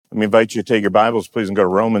me invite you to take your Bibles, please, and go to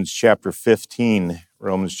Romans chapter 15.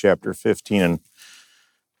 Romans chapter 15.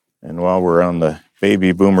 And while we're on the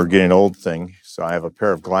baby boomer getting old thing, so I have a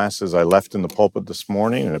pair of glasses I left in the pulpit this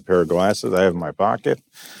morning and a pair of glasses I have in my pocket.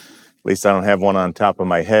 At least I don't have one on top of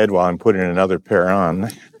my head while I'm putting another pair on,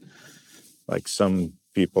 like some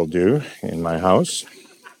people do in my house.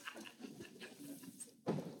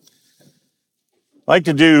 I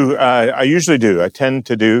tend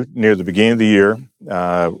to do near the beginning of the year,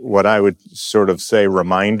 what I would sort of say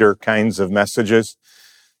reminder kinds of messages,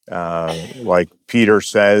 like Peter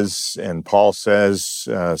says and Paul says.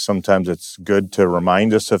 Sometimes it's good to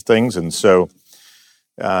remind us of things. And so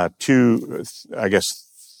 3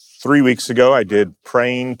 weeks ago, I did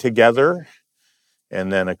praying together.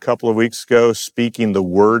 And then a couple of weeks ago, speaking the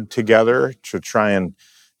word together to try and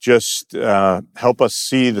just help us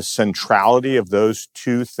see the centrality of those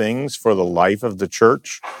two things for the life of the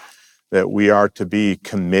church, that we are to be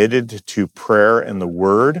committed to prayer and the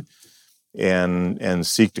word and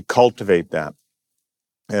seek to cultivate that.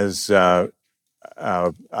 As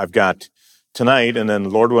I've got tonight, and then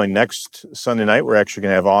Lord willing, next Sunday night, we're actually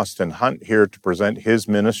going to have Austin Hunt here to present his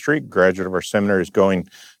ministry. Graduate of our seminary is going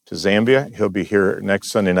to Zambia. He'll be here next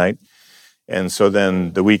Sunday night. And so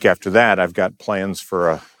then the week after that, I've got plans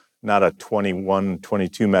for not a 21,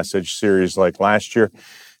 22 message series like last year,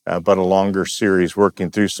 but a longer series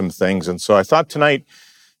working through some things. And so I thought tonight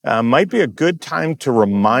might be a good time to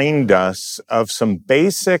remind us of some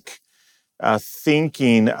basic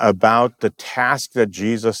thinking about the task that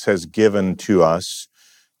Jesus has given to us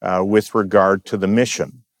with regard to the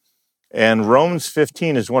mission. And Romans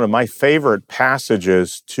 15 is one of my favorite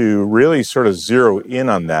passages to really sort of zero in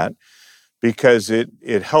on that, because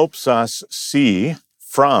it helps us see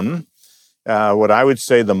from what I would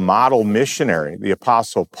say the model missionary, the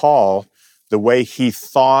Apostle Paul, the way he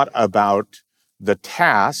thought about the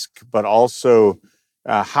task, but also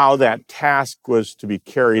how that task was to be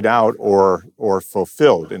carried out or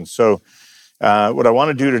fulfilled. And so what I want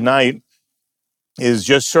to do tonight is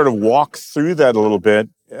just sort of walk through that a little bit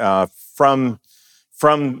from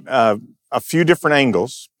a few different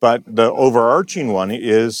angles, but the overarching one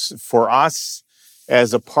is for us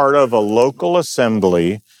as a part of a local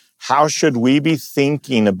assembly, how should we be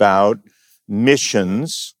thinking about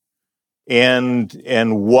missions and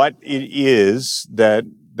what it is that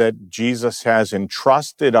Jesus has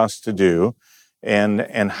entrusted us to do,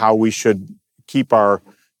 and how we should keep our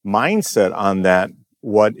mindset on that,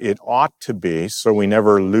 what it ought to be, so we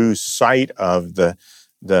never lose sight of the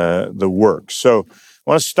work. So I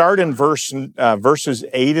want to start in verses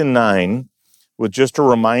 8 and 9 with just a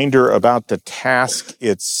reminder about the task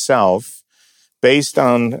itself based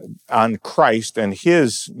on Christ and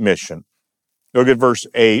his mission. Look at verse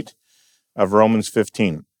 8 of Romans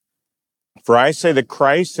 15. For I say that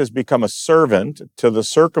Christ has become a servant to the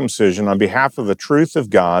circumcision on behalf of the truth of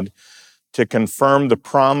God, to confirm the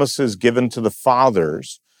promises given to the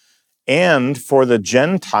fathers, and for the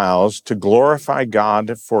Gentiles to glorify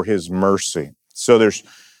God for his mercy. So there's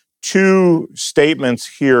two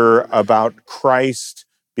statements here about Christ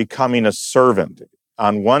becoming a servant.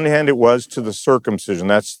 On one hand, it was to the circumcision.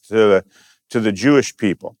 That's to the Jewish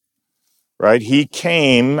people, right? He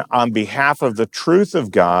came on behalf of the truth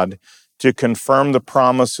of God to confirm the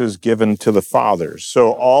promises given to the fathers.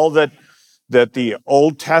 So all that the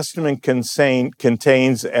Old Testament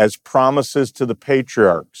contains as promises to the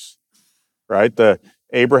patriarchs, right? The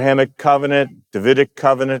Abrahamic covenant, Davidic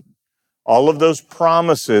covenant, all of those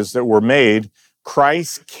promises that were made,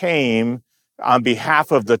 Christ came on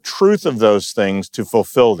behalf of the truth of those things to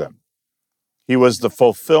fulfill them. He was the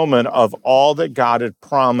fulfillment of all that God had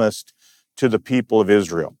promised to the people of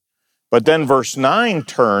Israel. But then verse 9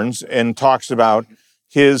 turns and talks about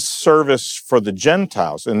his service for the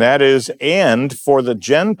Gentiles, and that is, and for the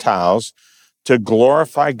Gentiles to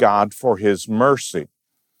glorify God for his mercy.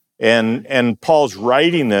 And Paul's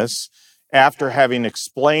writing this after having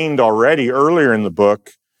explained already earlier in the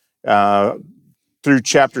book, through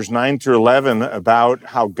chapters 9 through 11, about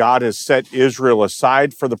how God has set Israel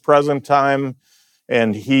aside for the present time,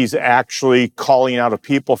 and he's actually calling out a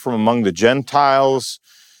people from among the Gentiles,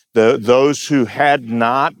 those who had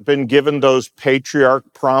not been given those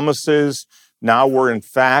patriarch promises, now were in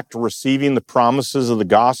fact receiving the promises of the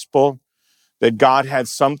gospel, that God had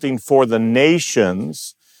something for the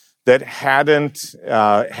nations that hadn't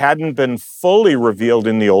been fully revealed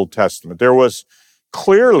in the Old Testament. There was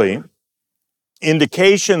clearly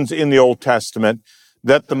indications in the Old Testament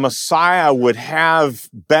that the Messiah would have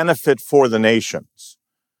benefit for the nations.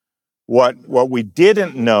 What we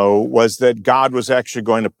didn't know was that God was actually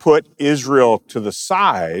going to put Israel to the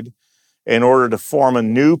side in order to form a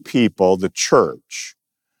new people, the church.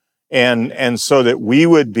 And so that we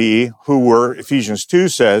would be, who were, Ephesians 2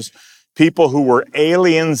 says, people who were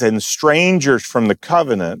aliens and strangers from the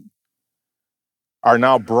covenant are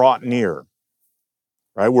now brought near,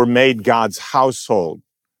 right? We're made God's household.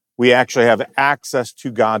 We actually have access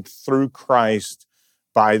to God through Christ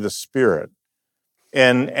by the Spirit.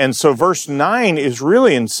 And so verse 9 is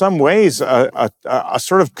really in some ways a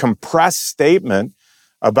sort of compressed statement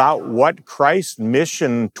about what Christ's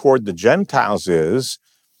mission toward the Gentiles is,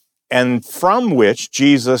 and from which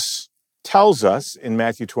Jesus tells us in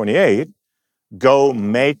Matthew 28, go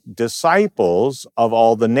make disciples of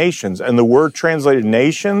all the nations. And the word translated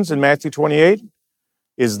nations in Matthew 28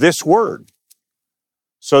 is this word,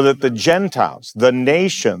 so that the Gentiles, the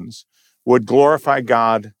nations, would glorify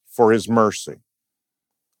God for his mercy.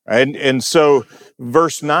 And so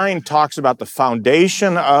verse 9 talks about the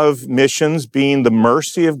foundation of missions being the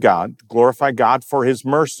mercy of God, glorify God for his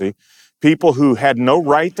mercy. People who had no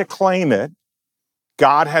right to claim it,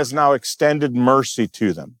 God has now extended mercy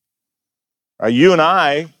to them. You and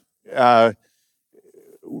I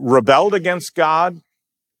rebelled against God,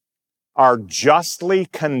 are justly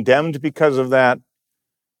condemned because of that,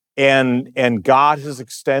 and God has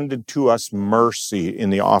extended to us mercy in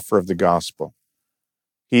the offer of the gospel.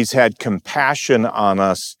 He's had compassion on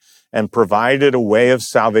us and provided a way of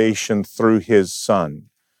salvation through his Son.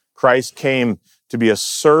 Christ came to be a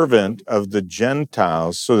servant of the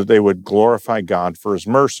Gentiles so that they would glorify God for his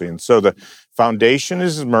mercy. And so the foundation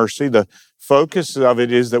is his mercy. The focus of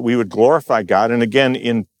it is that we would glorify God. And again,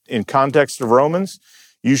 in context of Romans,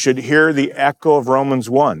 you should hear the echo of Romans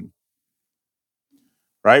 1,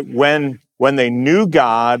 right? When they knew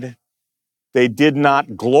God, they did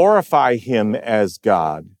not glorify him as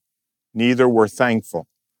God, neither were thankful,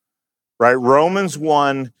 right? Romans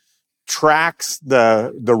 1 tracks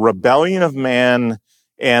the rebellion of man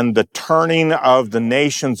and the turning of the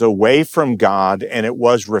nations away from God, and it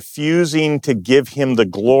was refusing to give him the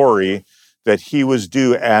glory that he was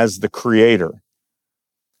due as the creator.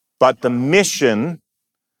 But the mission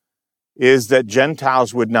is that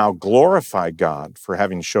Gentiles would now glorify God for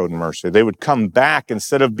having shown mercy. They would come back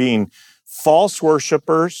instead of being false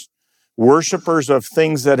worshipers of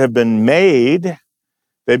things that have been made,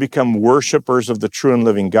 they become worshipers of the true and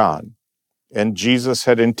living God. And Jesus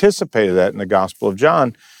had anticipated that in the Gospel of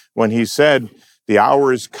John when he said, the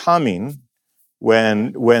hour is coming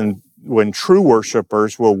when true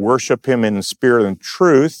worshipers will worship him in spirit and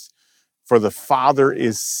truth, for the Father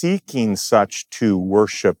is seeking such to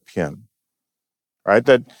worship him. Right?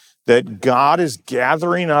 That God is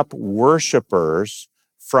gathering up worshipers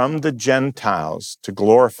from the Gentiles to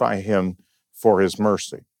glorify him for his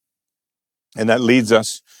mercy. And that leads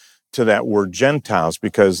us to that word Gentiles,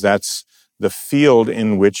 because that's the field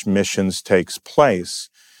in which missions takes place.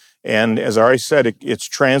 And as I already said, it's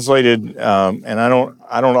translated, and I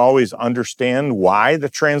don't always understand why the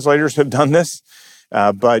translators have done this,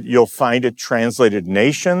 but you'll find it translated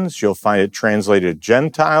nations, you'll find it translated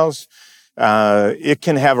Gentiles. It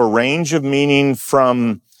can have a range of meaning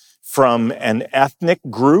from an ethnic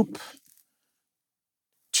group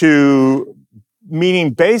to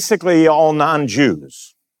meaning basically all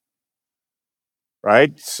non-Jews,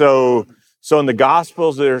 right? So in the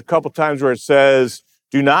Gospels, there are a couple times where it says,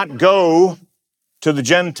 do not go to the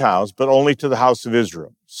Gentiles, but only to the house of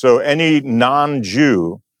Israel. So any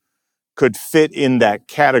non-Jew could fit in that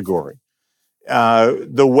category.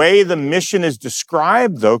 The way the mission is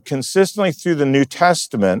described, though, consistently through the New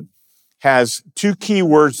Testament, has two key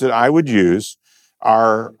words that I would use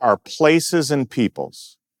are places and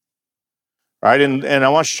peoples. Right? And I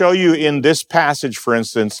want to show you in this passage, for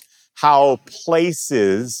instance, how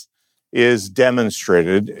places is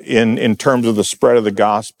demonstrated in terms of the spread of the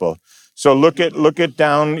gospel. So look at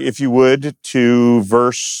down, if you would, to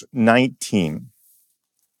verse 19.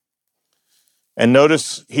 And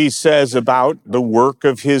notice he says about the work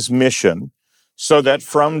of his mission, so that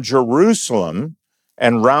from Jerusalem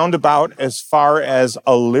and round about as far as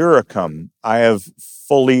Illyricum, I have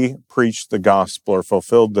fully preached the gospel, or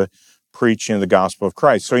fulfilled the preaching of the gospel of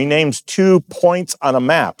Christ. So he names 2 points on a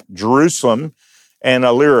map, Jerusalem and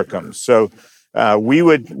Illyricum. So we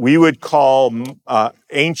would call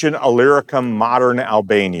ancient Illyricum modern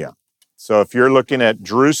Albania. So if you're looking at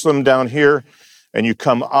Jerusalem down here and you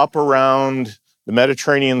come up around the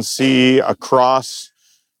Mediterranean Sea, across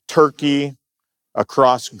Turkey,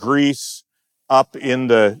 across Greece, up in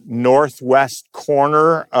the northwest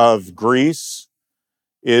corner of Greece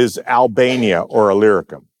is Albania or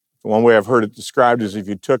Illyricum. One way I've heard it described is if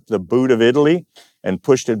you took the boot of Italy and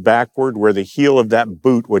pushed it backward where the heel of that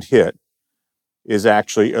boot would hit, is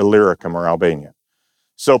actually Illyricum or Albania.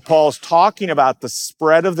 So Paul's talking about the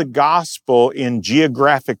spread of the gospel in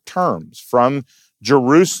geographic terms from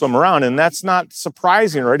Jerusalem around. And that's not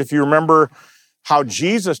surprising, right? If you remember how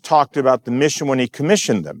Jesus talked about the mission when he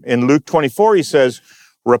commissioned them. In Luke 24, he says,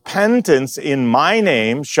 repentance in my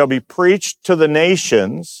name shall be preached to the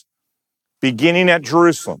nations, beginning at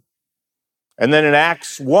Jerusalem. And then in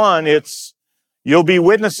Acts 1, it's, you'll be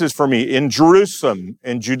witnesses for me in Jerusalem,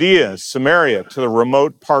 in Judea, Samaria, to the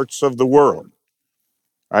remote parts of the world.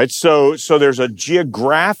 All right, so there's a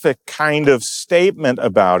geographic kind of statement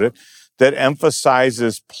about it that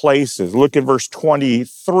emphasizes places. Look at verse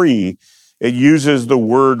 23. It uses the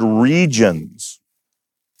word regions.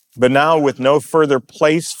 But now with no further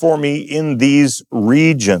place for me in these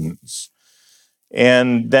regions.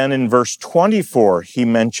 And then in verse 24, he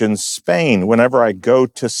mentions Spain. Whenever I go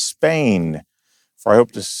to Spain, for I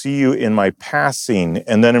hope to see you in my passing.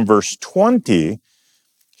 And then in verse 20,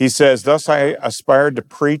 he says, thus I aspired to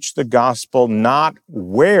preach the gospel not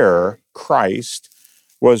where Christ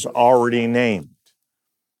was already named.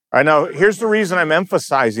 All right, now, here's the reason I'm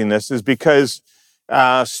emphasizing this is because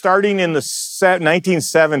starting in the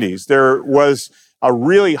 1970s, there was a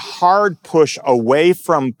really hard push away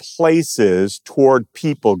from places toward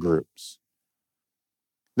people groups.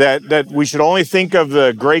 That we should only think of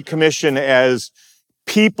the Great Commission as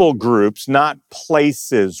people groups, not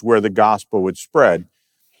places where the gospel would spread.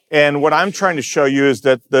 And what I'm trying to show you is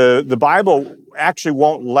that the Bible actually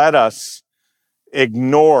won't let us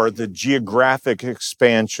ignore the geographic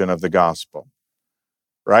expansion of the gospel,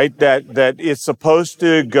 right? That it's supposed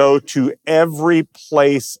to go to every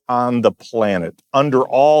place on the planet, under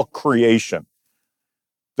all creation.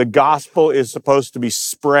 The gospel is supposed to be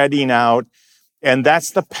spreading out, and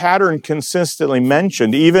that's the pattern consistently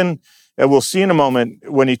mentioned. Even, and we'll see in a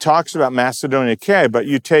moment, when he talks about Macedonia, Achaia, but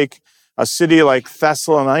you take a city like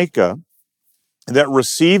Thessalonica that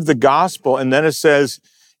received the gospel, and then it says,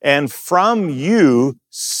 and from you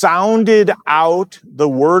sounded out the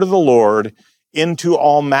word of the Lord into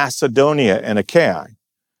all Macedonia and Achaia.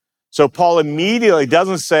 So Paul immediately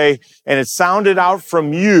doesn't say, and it sounded out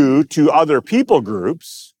from you to other people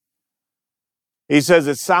groups. He says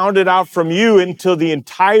it sounded out from you into the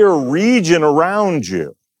entire region around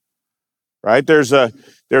you, right? There's a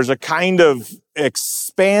kind of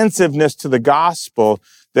expansiveness to the gospel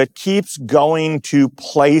that keeps going to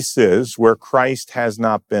places where Christ has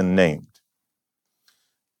not been named.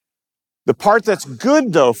 The part that's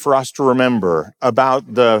good, though, for us to remember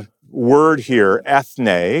about the word here,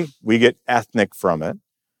 ethne, we get ethnic from it,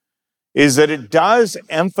 is that it does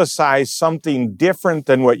emphasize something different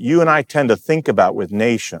than what you and I tend to think about with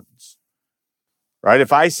nations, right?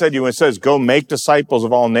 If I said to you, it says, go make disciples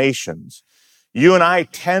of all nations, you and I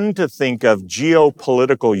tend to think of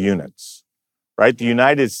geopolitical units, right? The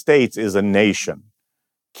United States is a nation.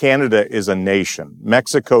 Canada is a nation.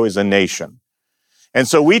 Mexico is a nation. And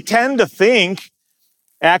so we tend to think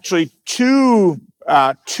actually too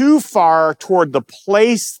far toward the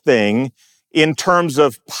place thing in terms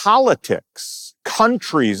of politics.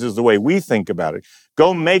 Countries is the way we think about it.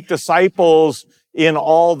 Go make disciples in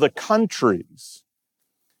all the countries.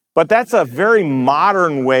 But that's a very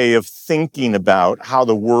modern way of thinking about how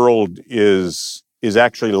the world is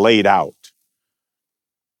actually laid out,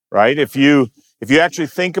 right? If you actually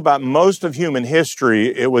think about most of human history,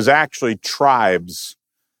 it was actually tribes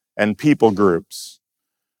and people groups.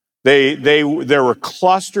 There were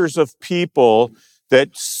clusters of people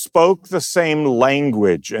that spoke the same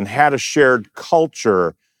language and had a shared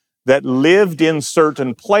culture that lived in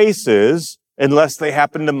certain places unless they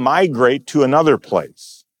happened to migrate to another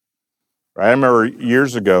place. Right? I remember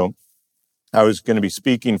years ago, I was going to be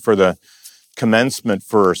speaking for the commencement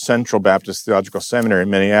for Central Baptist Theological Seminary in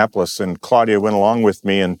Minneapolis, and Claudia went along with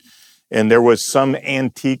me, and there was some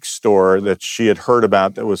antique store that she had heard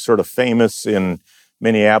about that was sort of famous in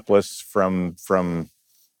Minneapolis from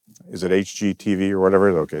is it HGTV or whatever?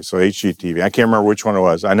 Okay, so HGTV. I can't remember which one it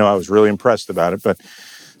was. I know I was really impressed about it, but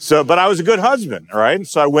I was a good husband, all right?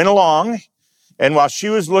 So I went along, and while she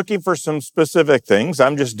was looking for some specific things,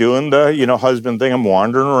 I'm just doing the, husband thing. I'm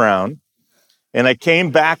wandering around. And I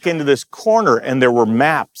came back into this corner, and there were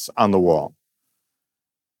maps on the wall.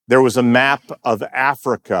 There was a map of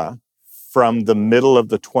Africa from the middle of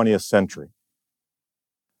the 20th century,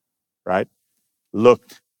 right?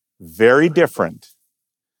 Looked very different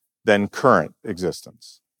than current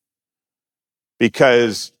existence.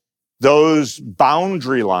 Because those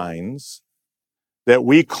boundary lines that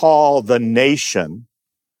we call the nation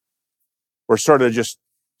were sort of just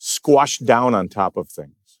squashed down on top of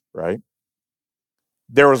things, right?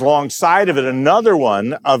 There was alongside of it another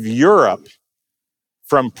one of Europe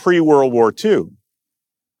from pre-World War II,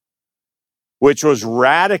 which was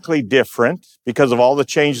radically different because of all the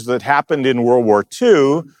changes that happened in World War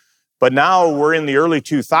II. But now we're in the early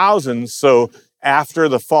 2000s, so after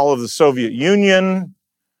the fall of the Soviet Union.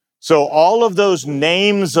 So all of those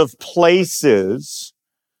names of places,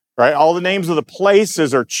 right? All the names of the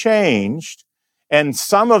places are changed, and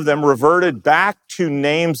some of them reverted back to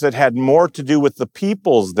names that had more to do with the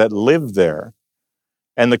peoples that lived there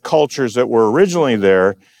and the cultures that were originally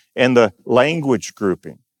there and the language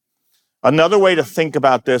grouping. Another way to think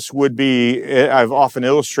about this would be, I've often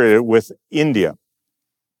illustrated it with India,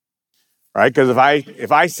 right? Because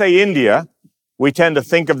if I say India, we tend to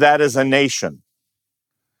think of that as a nation.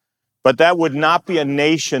 But that would not be a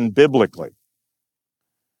nation biblically,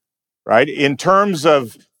 right? In terms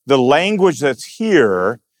of the language that's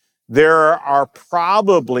here, there are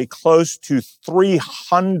probably close to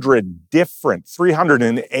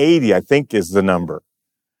 380, I think is the number,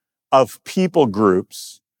 of people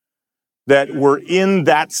groups that were in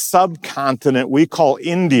that subcontinent we call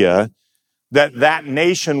India, that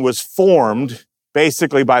nation was formed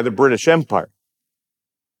basically by the British Empire.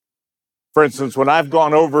 For instance, when I've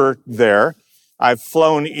gone over there, I've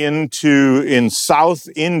flown in South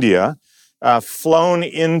India, flown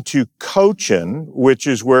into Cochin, which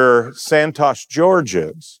is where Santosh George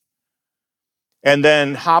is, and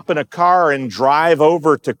then hop in a car and drive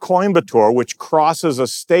over to Coimbatore, which crosses a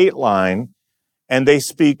state line, and they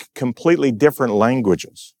speak completely different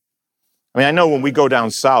languages. I mean, I know when we go down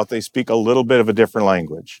south, they speak a little bit of a different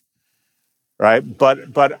language, right?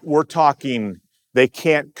 But we're talking, they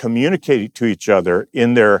can't communicate to each other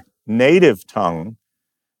in their native tongue.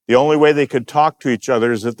 The only way they could talk to each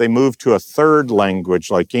other is if they moved to a third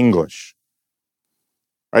language like English.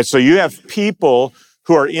 Right? So you have people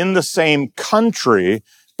who are in the same country,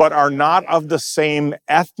 but are not of the same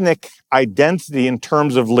ethnic identity in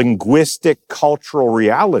terms of linguistic, cultural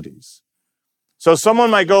realities. So someone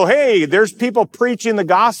might go, hey, there's people preaching the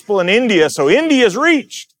gospel in India, so India's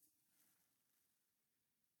reached.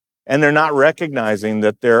 And they're not recognizing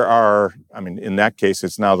that there are, in that case,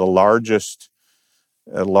 it's now the largest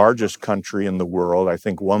country in the world. I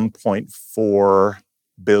think 1.4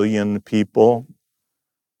 billion people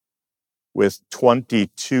with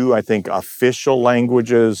 22, I think, official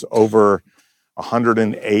languages, over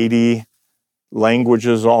 180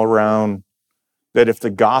 languages all around. That if the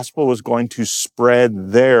gospel was going to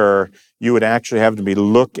spread there, you would actually have to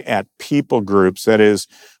look at people groups. That is,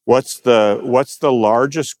 what's the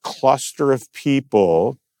largest cluster of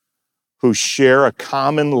people who share a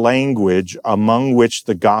common language among which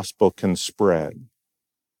the gospel can spread?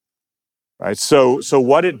 Right? So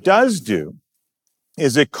what it does do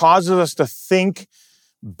is it causes us to think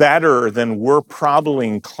better than we're probably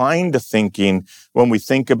inclined to thinking when we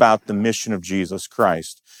think about the mission of Jesus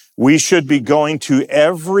Christ. We should be going to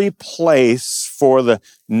every place for the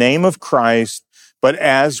name of Christ, but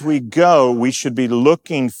as we go, we should be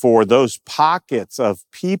looking for those pockets of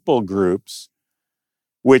people groups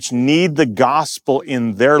which need the gospel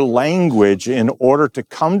in their language in order to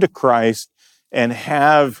come to Christ and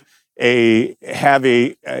have an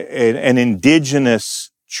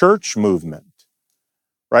indigenous church movement,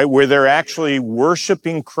 right? Where they're actually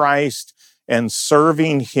worshiping Christ and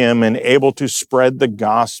serving him and able to spread the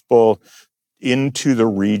gospel into the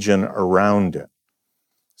region around it.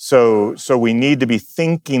 So we need to be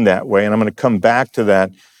thinking that way. And I'm going to come back to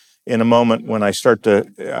that in a moment when I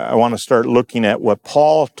want to start looking at what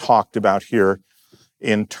Paul talked about here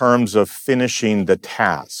in terms of finishing the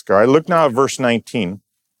task. All right, look now at verse 19,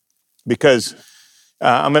 because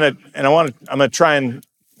I'm going to try and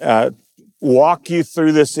walk you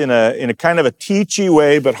through this in a kind of a teachy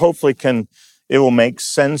way, but hopefully it will make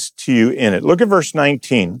sense to you in it. Look at verse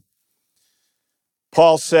 19.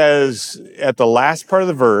 Paul says at the last part of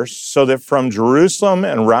the verse, so that from Jerusalem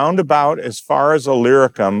and round about as far as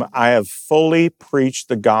Illyricum, I have fully preached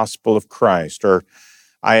the gospel of Christ, or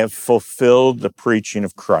I have fulfilled the preaching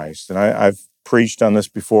of Christ. And I've preached on this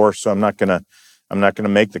before, so I'm not going to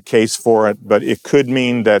make the case for it, but it could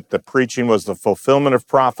mean that the preaching was the fulfillment of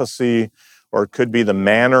prophecy, or it could be the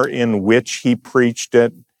manner in which he preached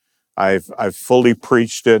it. I've fully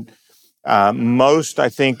preached it. Most, I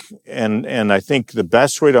think, and I think the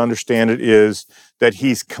best way to understand it is that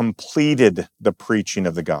he's completed the preaching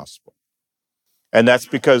of the gospel. And that's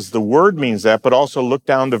because the word means that, but also look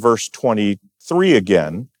down to verse 23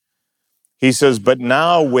 again. He says, but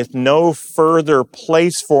now with no further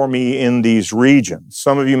place for me in these regions.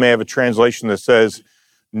 Some of you may have a translation that says,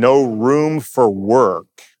 no room for work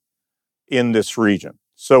in this region.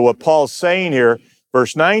 So what Paul's saying here,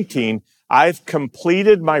 verse 19, I've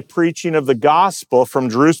completed my preaching of the gospel from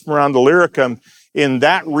Jerusalem around Illyricum. In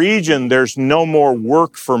that region, there's no more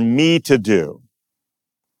work for me to do.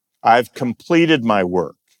 I've completed my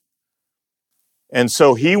work. And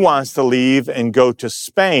so he wants to leave and go to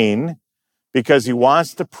Spain because he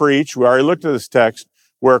wants to preach, we already looked at this text,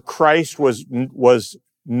 where Christ was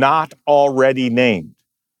not already named.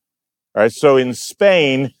 All right, so in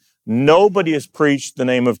Spain, nobody has preached the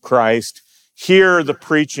name of Christ. Here, the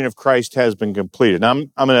preaching of Christ has been completed. Now,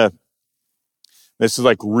 this is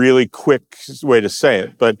like really quick way to say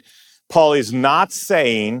it, but Paul is not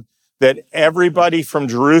saying that everybody from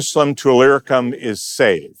Jerusalem to Illyricum is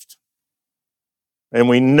saved. And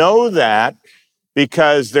we know that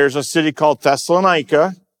because there's a city called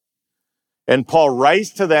Thessalonica, and Paul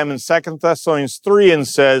writes to them in 2 Thessalonians 3 and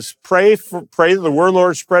says, pray that the word of the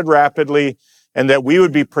Lord spread rapidly and that we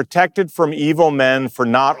would be protected from evil men, for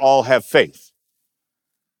not all have faith.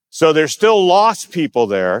 So there's still lost people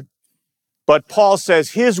there, but Paul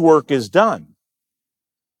says his work is done.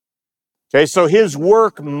 Okay, so his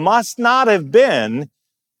work must not have been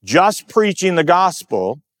just preaching the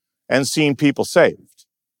gospel and seeing people saved.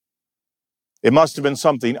 It must have been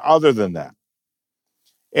something other than that.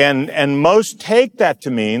 And most take that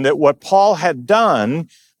to mean that what Paul had done,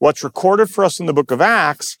 what's recorded for us in the book of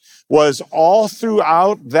Acts, was all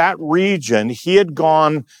throughout that region, he had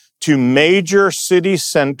gone to major city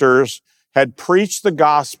centers, had preached the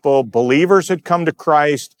gospel, believers had come to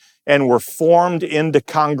Christ, and were formed into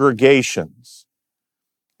congregations.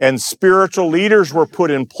 And spiritual leaders were put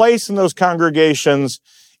in place in those congregations,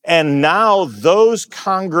 and now those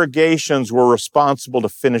congregations were responsible to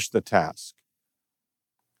finish the task.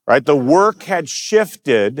 Right? The work had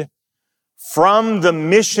shifted from the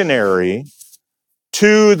missionary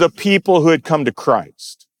to the people who had come to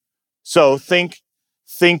Christ. So think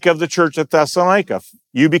of the church at Thessalonica.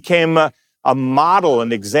 You became a model,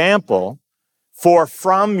 an example, for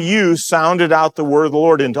from you sounded out the word of the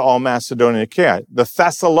Lord into all Macedonia and Achaia. The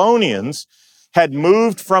Thessalonians had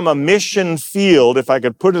moved from a mission field, if I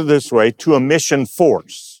could put it this way, to a mission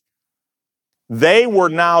force. They were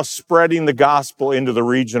now spreading the gospel into the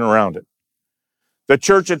region around it. The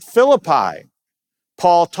church at Philippi,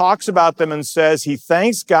 Paul talks about them and says he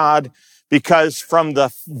thanks God because from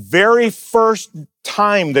the very first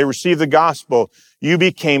time they received the gospel, you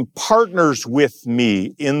became partners with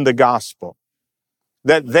me in the gospel.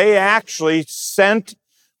 That they actually sent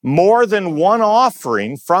more than one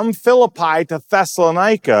offering from Philippi to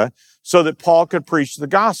Thessalonica so that Paul could preach the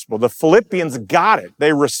gospel. The Philippians got it.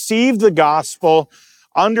 They received the gospel,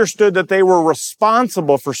 understood that they were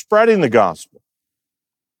responsible for spreading the gospel.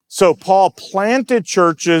 So Paul planted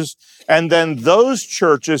churches, and then those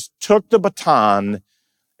churches took the baton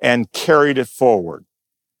and carried it forward.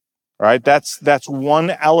 All right, that's one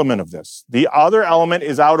element of this. The other element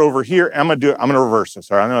is out over here. I'm gonna reverse this.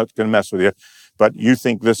 All right, I know it's gonna mess with you, but you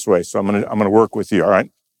think this way, so I'm gonna work with you. All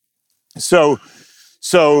right. So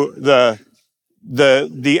the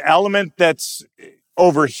element that's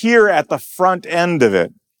over here at the front end of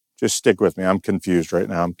it, just stick with me. I'm confused right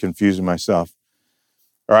now. I'm confusing myself.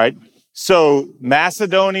 All right. So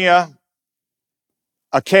Macedonia,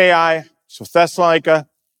 Achaia, so Thessalonica,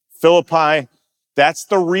 Philippi, that's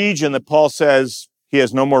the region that Paul says he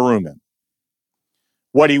has no more room in.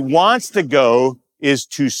 What he wants to go is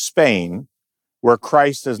to Spain, where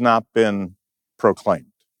Christ has not been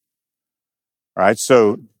proclaimed. All right,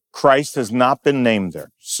 so Christ has not been named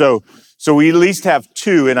there. So we at least have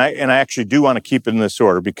two, and I actually do want to keep it in this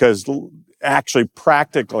order because actually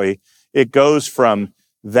practically it goes from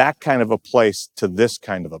that kind of a place to this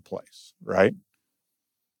kind of a place, right?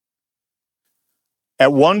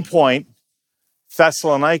 At one point,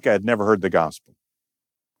 Thessalonica had never heard the gospel.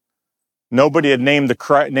 Nobody had named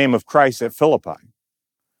the name of Christ at Philippi.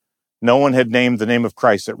 No one had named the name of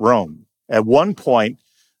Christ at Rome. At one point,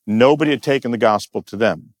 nobody had taken the gospel to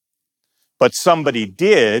them. But somebody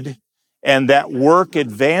did, and that work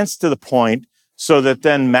advanced to the point so that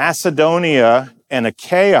then Macedonia and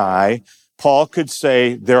Achaia, Paul could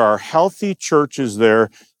say there are healthy churches there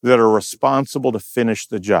that are responsible to finish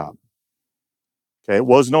the job. Okay, it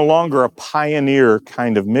was no longer a pioneer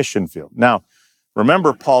kind of mission field. Now,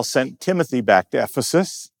 remember, Paul sent Timothy back to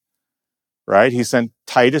Ephesus, right? He sent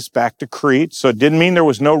Titus back to Crete. So it didn't mean there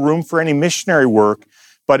was no room for any missionary work,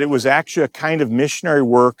 but it was actually a kind of missionary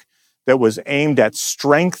work that was aimed at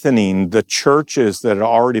strengthening the churches that had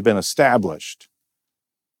already been established.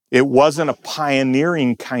 It wasn't a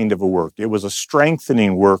pioneering kind of a work. It was a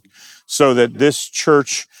strengthening work so that this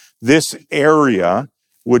church, this area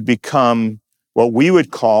would become what we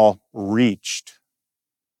would call reached,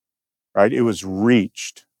 right? It was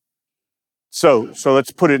reached. So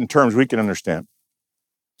let's put it in terms we can understand.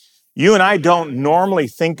 You and I don't normally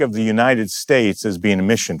think of the United States as being a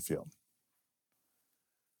mission field.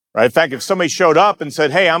 Right? In fact, if somebody showed up and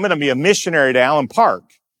said, hey, I'm going to be a missionary to Allen Park,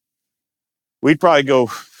 we'd probably go,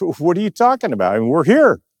 what are you talking about? I mean, we're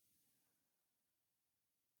here.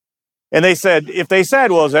 And if they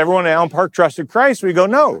said, well, has everyone in Allen Park trusted Christ? We go,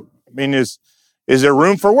 no. I mean, is there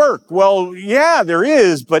room for work? Well, yeah, there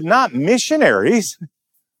is, but not missionaries.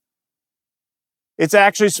 It's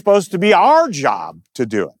actually supposed to be our job to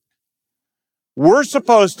do it. We're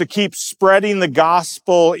supposed to keep spreading the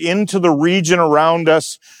gospel into the region around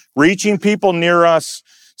us, reaching people near us,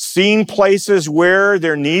 seeing places where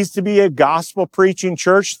there needs to be a gospel preaching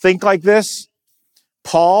church. Think like this.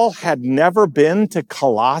 Paul had never been to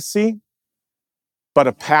Colossae, but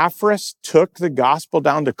Epaphras took the gospel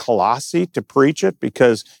down to Colossae to preach it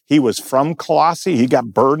because he was from Colossae. He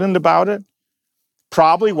got burdened about it.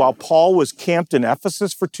 Probably while Paul was camped in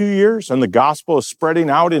Ephesus for 2 years and the gospel is spreading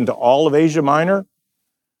out into all of Asia Minor.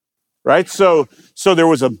 Right? So there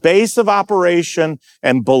was a base of operation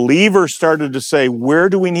and believers started to say, where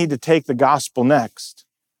do we need to take the gospel next?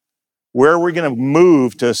 Where are we going to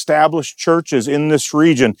move to establish churches in this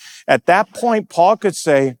region? At that point, Paul could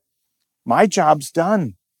say, my job's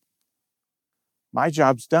done. My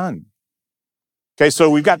job's done. Okay, so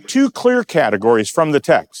we've got two clear categories from the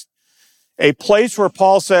text. A place where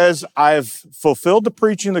Paul says, I've fulfilled the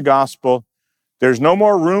preaching of the gospel. There's no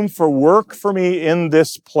more room for work for me in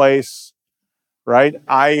this place, right?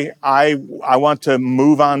 I want to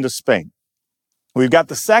move on to Spain. We've got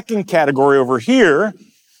the second category over here,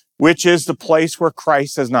 which is the place where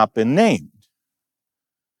Christ has not been named.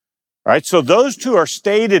 Right? So those two are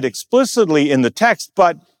stated explicitly in the text,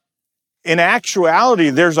 but in actuality,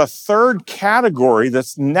 there's a third category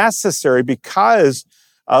that's necessary because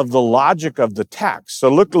of the logic of the text. So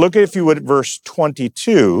look if you would at verse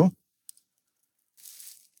 22.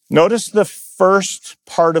 Notice the first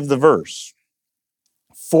part of the verse.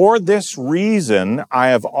 For this reason, I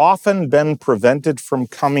have often been prevented from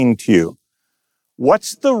coming to you.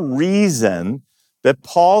 What's the reason that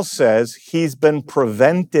Paul says he's been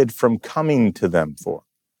prevented from coming to them for?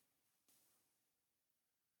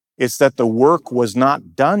 It's that the work was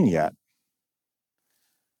not done yet.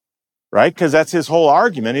 Right? Because that's his whole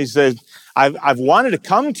argument. He says, I've wanted to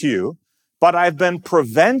come to you, but I've been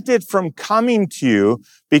prevented from coming to you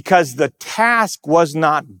because the task was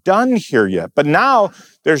not done here yet. But now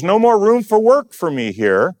there's no more room for work for me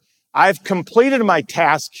here. I've completed my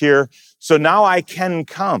task here, so now I can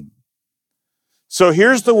come. So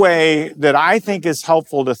here's the way that I think is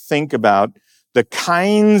helpful to think about the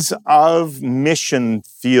kinds of mission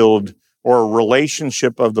field or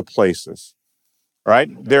relationship of the places.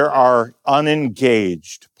 Right? There are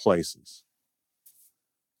unengaged places.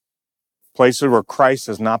 Places where Christ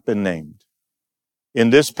has not been named.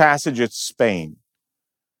 In this passage, it's Spain.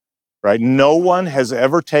 Right? No one has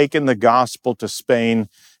ever taken the gospel to Spain.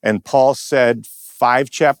 And Paul said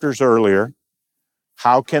 5 chapters earlier,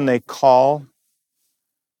 how can they call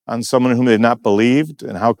on someone whom they've not believed?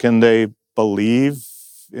 And how can they believe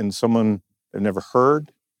in someone they've never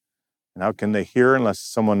heard? And how can they hear unless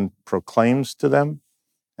someone proclaims to them?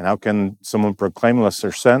 And how can someone proclaim unless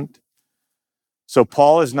they're sent? So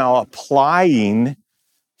Paul is now applying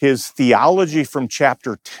his theology from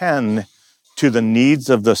chapter 10 to the needs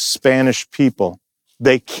of the Spanish people.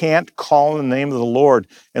 They can't call in the name of the Lord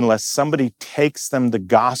unless somebody takes them the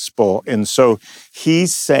gospel. And so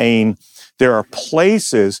he's saying there are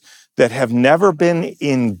places that have never been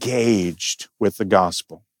engaged with the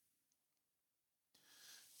gospel.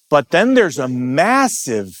 But then there's a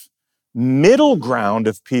massive middle ground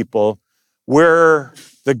of people where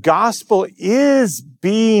the gospel is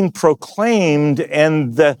being proclaimed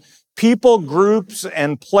and the people groups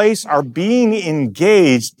and place are being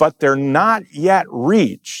engaged, but they're not yet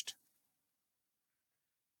reached.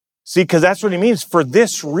 See, because that's what he means. For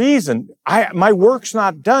this reason, my work's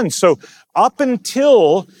not done. So up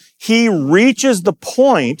until he reaches the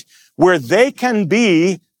point where they can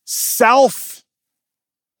be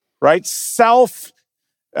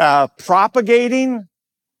propagating,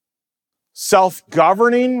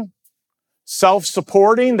 self-governing,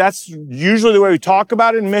 self-supporting. That's usually the way we talk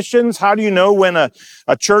about it in missions. How do you know when a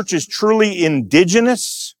church is truly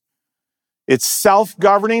indigenous? It's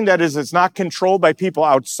self-governing. That is, it's not controlled by people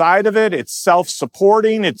outside of it. It's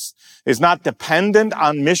self-supporting. It's not dependent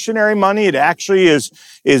on missionary money. It actually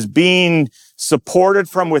is being supported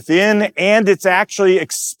from within, and it's actually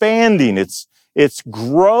expanding. It's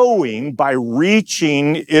growing by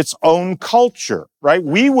reaching its own culture, right?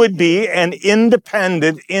 We would be an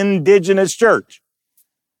independent, indigenous church.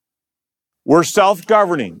 We're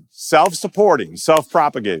self-governing, self-supporting,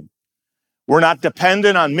 self-propagating. We're not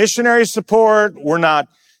dependent on missionary support. We're not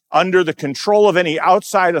under the control of any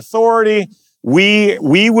outside authority. We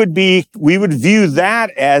would view that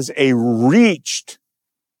as a reached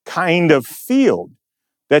kind of field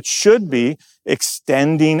that should be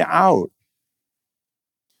extending out.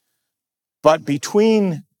 But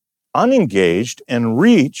between unengaged and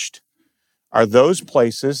reached are those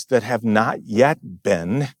places that have not yet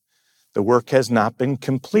been, the work has not been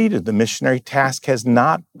completed. The missionary task has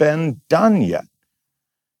not been done yet.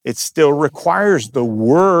 It still requires the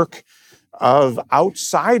work of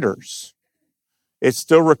outsiders. It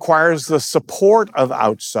still requires the support of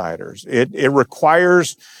outsiders. It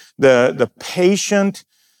requires the patient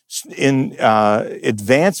in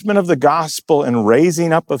advancement of the gospel and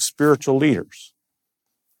raising up of spiritual leaders.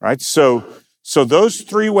 Right? So those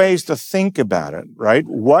three ways to think about it, right?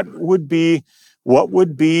 What would be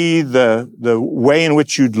the way in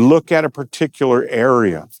which you'd look at a particular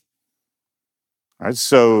area? Right?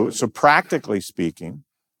 So practically speaking,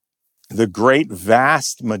 the great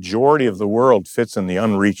vast majority of the world fits in the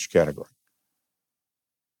unreached category.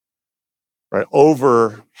 Right?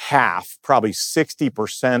 Over half, probably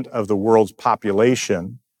 60% of the world's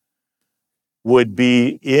population would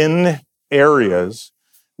be in areas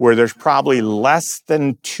where there's probably less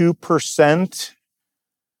than 2%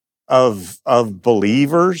 of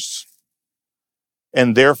believers,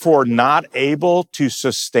 and therefore not able to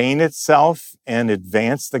sustain itself and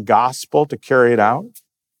advance the gospel to carry it out.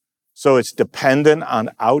 So it's dependent on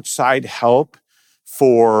outside help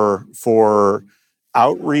for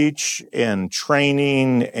outreach and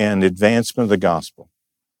training and advancement of the gospel.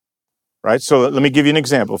 Right? So let me give you an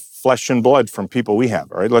example, flesh and blood from people we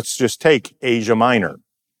have. All right? Let's just take Asia Minor.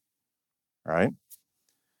 All right?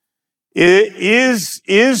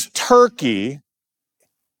 Is Turkey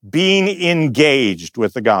being engaged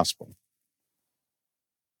with the gospel?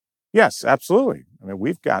 Yes, absolutely. I mean,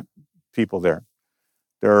 we've got people there.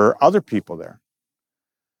 There are other people there.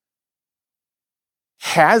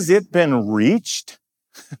 Has it been reached?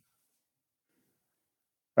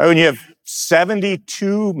 Right, when you have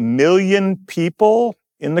 72 million people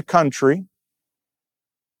in the country,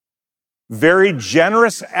 very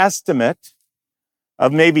generous estimate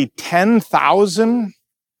of maybe 10,000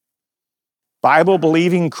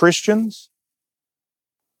 Bible-believing Christians,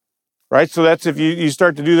 right? So that's, if you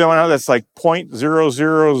start to do that one out, that's like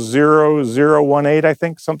 0.000018, I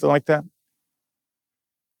think, something like that.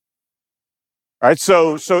 All right,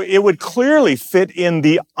 so it would clearly fit in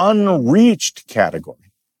the unreached category.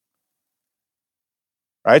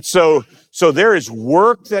 Right? So there is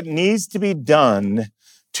work that needs to be done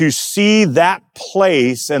to see that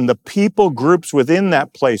place and the people groups within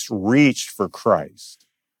that place reached for Christ.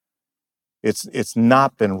 It's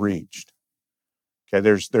not been reached. Okay,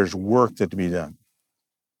 there's work that to be done.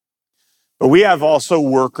 But we have also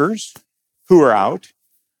workers who are out,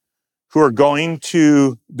 who are going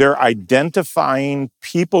to, they're identifying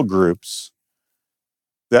people groups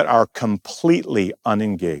that are completely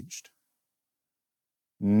unengaged.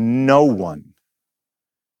 No one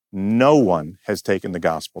has taken the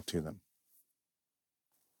gospel to them.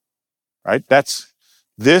 Right? That's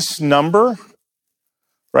this number,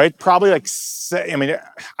 right? Probably like, I mean,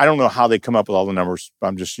 I don't know how they come up with all the numbers.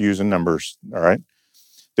 I'm just using numbers, all right?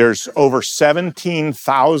 There's over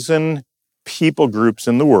 17,000 people groups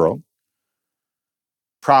in the world.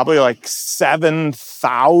 Probably like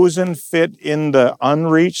 7,000 fit in the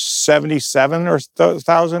unreached, 77 or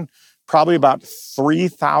 1,000. Probably about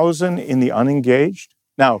 3,000 in the unengaged.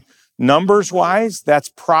 Now, numbers-wise, that's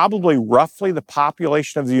probably roughly the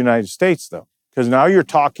population of the United States, though, because now you're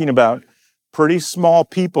talking about pretty small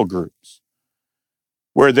people groups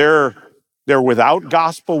where they're without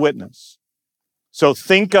gospel witness. So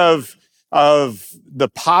think of the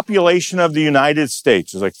population of the United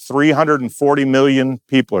States. It's like 340 million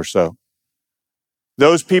people or so.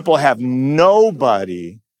 Those people have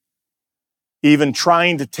nobody even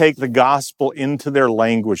trying to take the gospel into their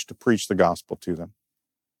language to preach the gospel to them.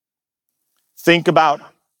 Think about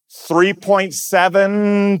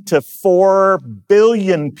 3.7 to 4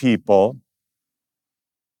 billion people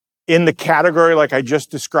in the category like I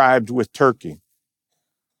just described with Turkey.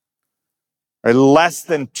 Right? Less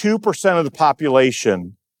than 2% of the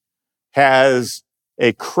population has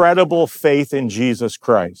a credible faith in Jesus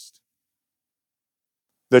Christ.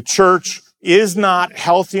 The church is not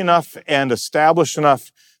healthy enough and established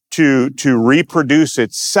enough to reproduce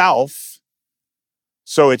itself,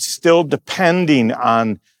 so it's still depending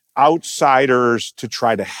on outsiders to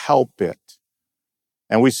try to help it.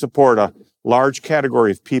 And we support a large category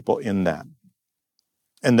of people in that.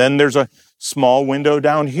 And then there's a small window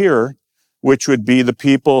down here, which would be the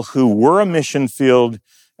people who were a mission field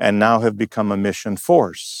and now have become a mission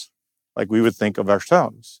force, like we would think of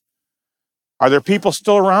ourselves. Are there people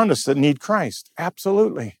still around us that need Christ?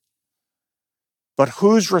 Absolutely. But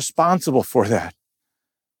who's responsible for that?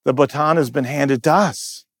 The baton has been handed to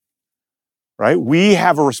us, right? We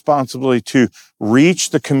have a responsibility to reach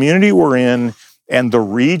the community we're in and the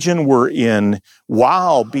region we're in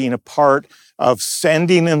while being a part of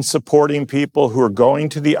sending and supporting people who are going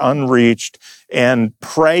to the unreached and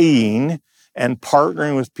praying and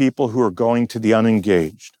partnering with people who are going to the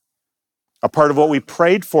unengaged. A part of what we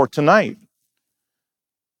prayed for tonight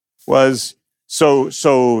was so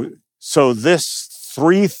this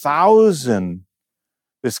 3,000,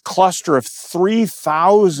 this cluster of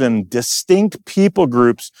 3,000 distinct people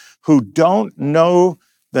groups who don't know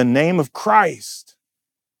the name of Christ.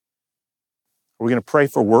 Are we going to pray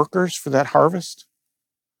for workers for that harvest?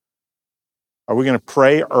 Are we going to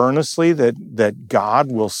pray earnestly that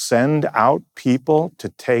God will send out people to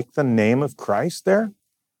take the name of Christ there?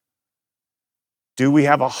 Do we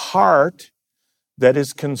have a heart that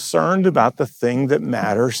is concerned about the thing that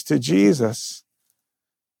matters to Jesus?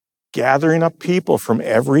 Gathering up people from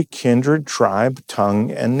every kindred, tribe, tongue,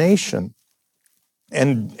 and nation.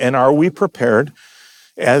 And are we prepared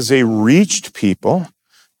as a reached people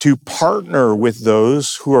to partner with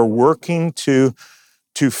those who are working to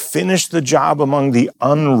finish the job among the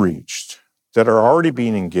unreached that are already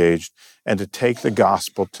being engaged and to take the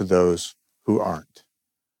gospel to those who aren't?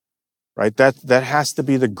 Right? That has to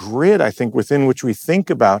be the grid, I think, within which we think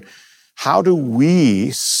about how do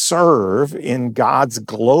we serve in God's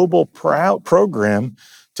global program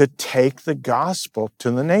to take the gospel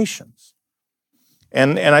to the nations.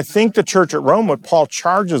 And I think the church at Rome, what Paul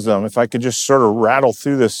charges them, if I could just sort of rattle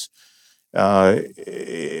through this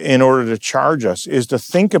in order to charge us, is to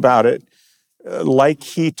think about it like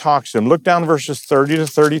he talks to them. Look down verses 30 to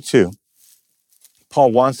 32.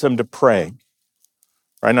 Paul wants them to pray.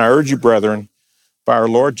 Right, and I urge you, brethren, by our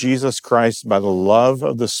Lord Jesus Christ, by the love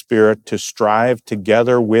of the Spirit, to strive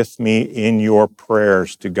together with me in your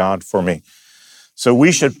prayers to God for me. So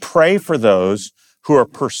we should pray for those who are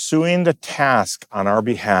pursuing the task on our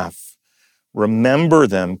behalf. Remember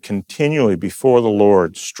them continually before the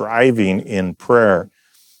Lord, striving in prayer.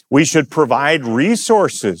 We should provide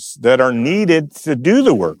resources that are needed to do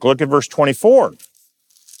the work. Look at verse 24.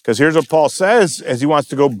 Because here's what Paul says as he wants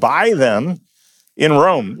to go by them in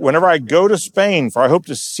Rome. Whenever I go to Spain, for I hope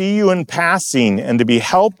to see you in passing and to be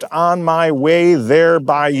helped on my way there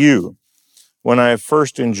by you, when I have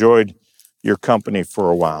first enjoyed your company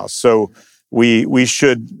for a while. So we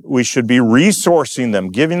should be resourcing them,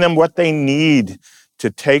 giving them what they need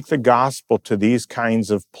to take the gospel to these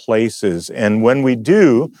kinds of places. And when we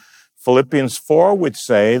do, Philippians 4 would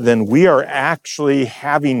say, then we are actually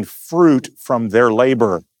having fruit from their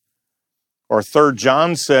labor. Or 3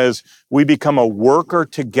 John says, we become a worker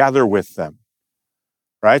together with them,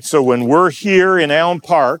 right? So when we're here in Allen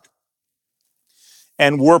Park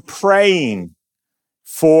and we're praying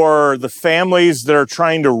for the families that are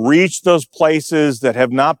trying to reach those places that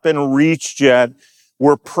have not been reached yet,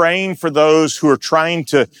 we're praying for those who are trying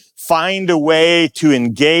to find a way to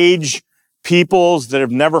engage peoples that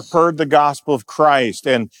have never heard the gospel of Christ.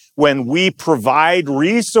 And when we provide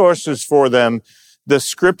resources for them, the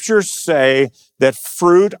scriptures say that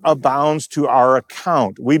fruit abounds to our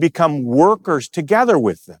account. We become workers together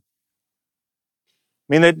with them.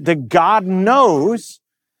 I mean, that God knows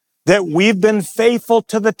that we've been faithful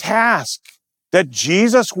to the task, that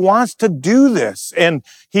Jesus wants to do this. And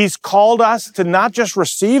he's called us to not just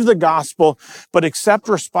receive the gospel, but accept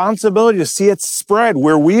responsibility to see it spread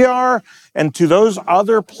where we are and to those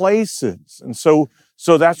other places. And so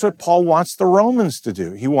that's what Paul wants the Romans to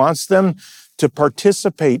do. He wants them to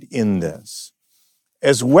participate in this.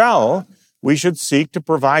 As well, we should seek to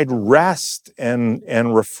provide rest and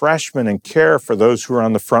refreshment and care for those who are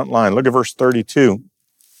on the front line. Look at verse 32.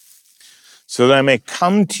 So that I may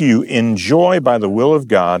come to you in joy by the will of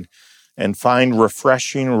God and find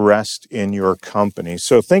refreshing rest in your company.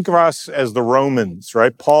 So think of us as the Romans,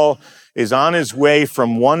 right? Paul is on his way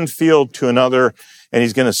from one field to another, and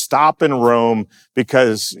he's going to stop in Rome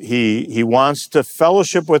because he wants to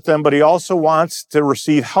fellowship with them, but he also wants to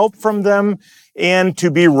receive help from them and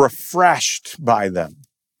to be refreshed by them,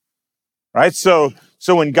 right? So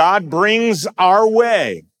when God brings our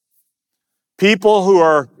way people who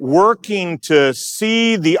are working to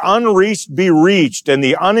see the unreached be reached and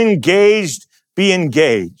the unengaged be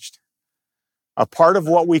engaged, a part of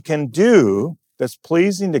what we can do that's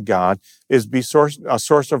pleasing to God is be a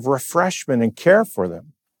source of refreshment and care for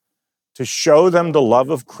them. to show them the love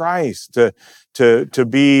of Christ, to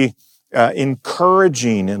be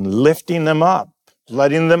encouraging and lifting them up,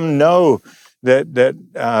 letting them know that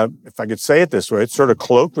if I could say it this way, it's sort of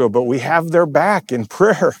colloquial, but we have their back in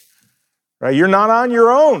prayer. Right? You're not on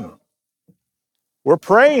your own. We're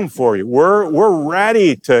praying for you. We're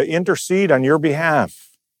ready to intercede on your behalf.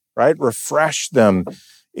 Right? Refresh them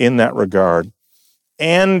in that regard.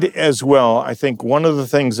 And as well, I think one of the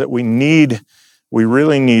things that we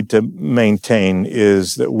really need to maintain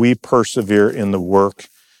is that we persevere in the work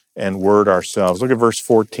and word ourselves. Look at verse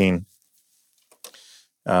 14.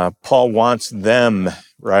 Paul wants them,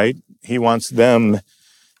 right? He wants them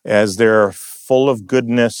as they're full of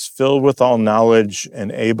goodness, filled with all knowledge,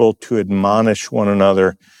 and able to admonish one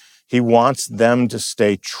another. He wants them to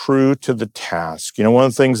stay true to the task. You know, one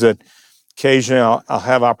of the things that occasionally I'll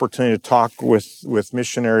have opportunity to talk with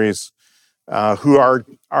missionaries who are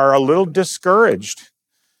a little discouraged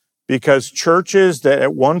because churches that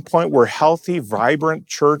at one point were healthy, vibrant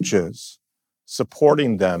churches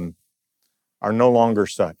supporting them are no longer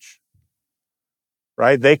such,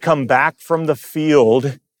 right? They come back from the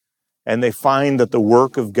field and they find that the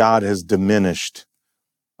work of God has diminished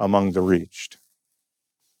among the reached,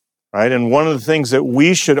 right? And one of the things that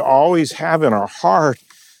we should always have in our heart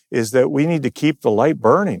is that we need to keep the light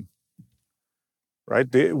burning, right?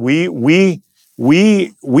 We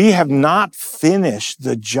have not finished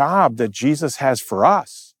the job that Jesus has for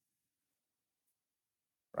us,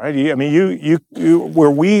 right? I mean,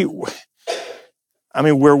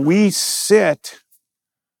 where we sit,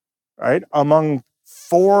 right, among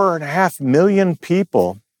 4.5 million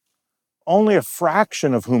people, only a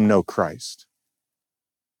fraction of whom know Christ.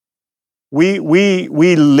 We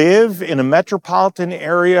live in a metropolitan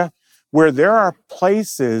area where there are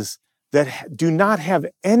places that do not have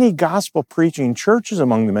any gospel preaching churches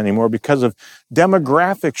among them anymore because of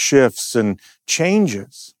demographic shifts and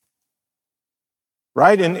changes.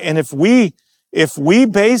 Right? And if we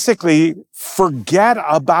basically forget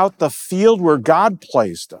about the field where God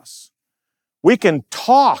placed us, we can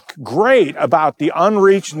talk great about the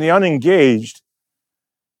unreached and the unengaged,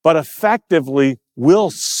 but effectively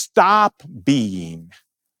we'll stop being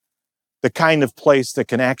the kind of place that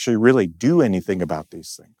can actually really do anything about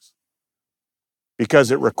these things.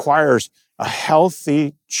 Because it requires a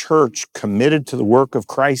healthy church committed to the work of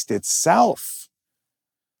Christ itself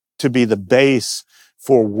to be the base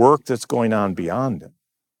for work that's going on beyond it.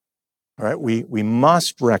 All right, we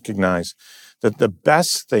must recognize that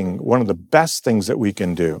one of the best things that we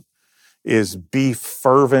can do is be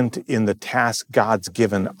fervent in the task God's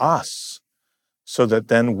given us so that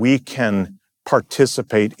then we can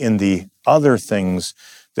participate in the other things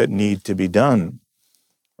that need to be done,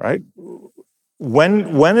 right?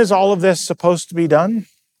 When is all of this supposed to be done?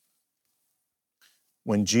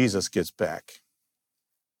 When Jesus gets back,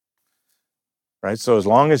 right? So as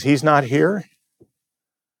long as he's not here,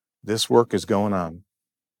 this work is going on.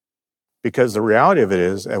 Because the reality of it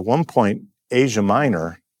is, at one point, Asia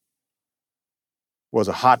Minor was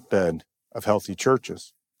a hotbed of healthy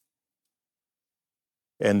churches.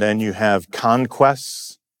 And then you have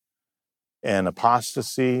conquests and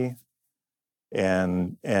apostasy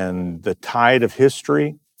and the tide of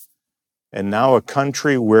history. And now a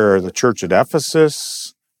country where the church at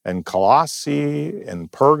Ephesus and Colossae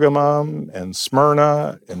and Pergamum and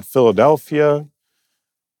Smyrna and Philadelphia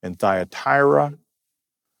and Thyatira,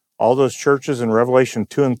 all those churches in Revelation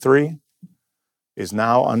 2 and 3 is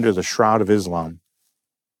now under the shroud of Islam.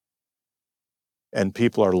 And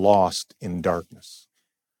people are lost in darkness.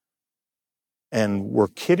 And we're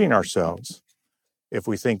kidding ourselves if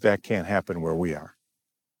we think that can't happen where we are.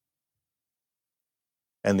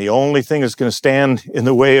 And the only thing that's going to stand in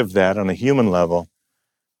the way of that on a human level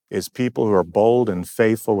is people who are bold and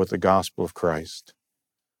faithful with the gospel of Christ,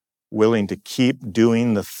 willing to keep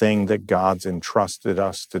doing the thing that God's entrusted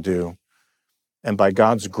us to do. And by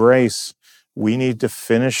God's grace, we need to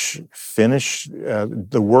finish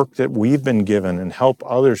the work that we've been given and help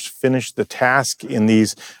others finish the task in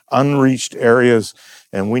these unreached areas.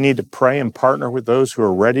 And we need to pray and partner with those who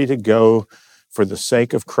are ready to go for the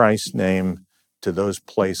sake of Christ's name to those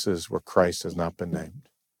places where Christ has not been named.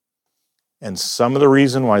 And some of the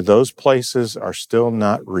reason why those places are still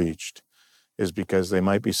not reached is because they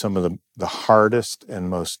might be some of the hardest and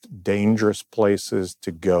most dangerous places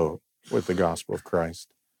to go with the gospel of Christ.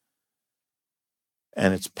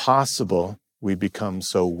 And it's possible we become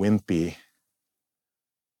so wimpy,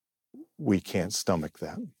 we can't stomach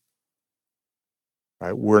that.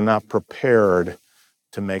 Right? We're not prepared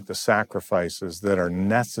to make the sacrifices that are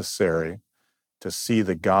necessary to see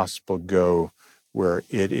the gospel go where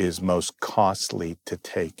it is most costly to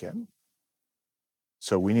take it.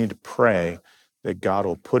 So we need to pray that God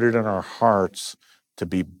will put it in our hearts to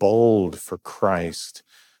be bold for Christ,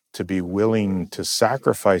 to be willing to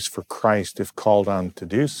sacrifice for Christ if called on to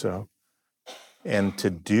do so, and to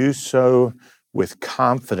do so with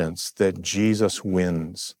confidence that Jesus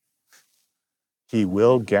wins. He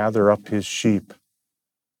will gather up his sheep.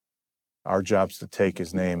 Our job's to take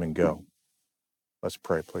his name and go. Let's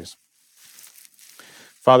pray, please.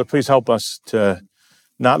 Father, please help us to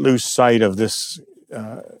not lose sight of this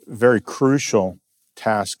very crucial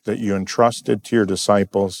task that you entrusted to your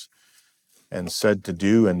disciples and said to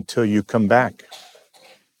do until you come back.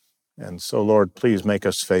 And so, Lord, please make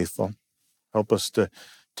us faithful. Help us to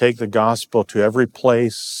take the gospel to every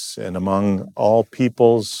place and among all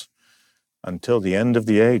peoples until the end of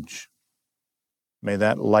the age. May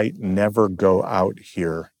that light never go out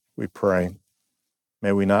here, we pray.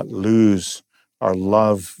 May we not lose our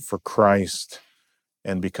love for Christ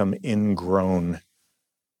and become ingrown,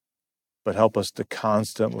 but help us to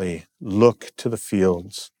constantly look to the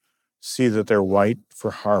fields, see that they're white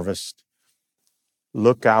for harvest.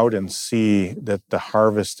 Look out and see that the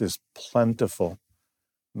harvest is plentiful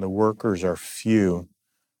and the workers are few.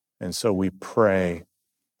 And so we pray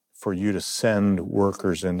for you to send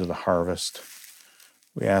workers into the harvest.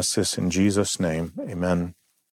 We ask this in Jesus' name. Amen.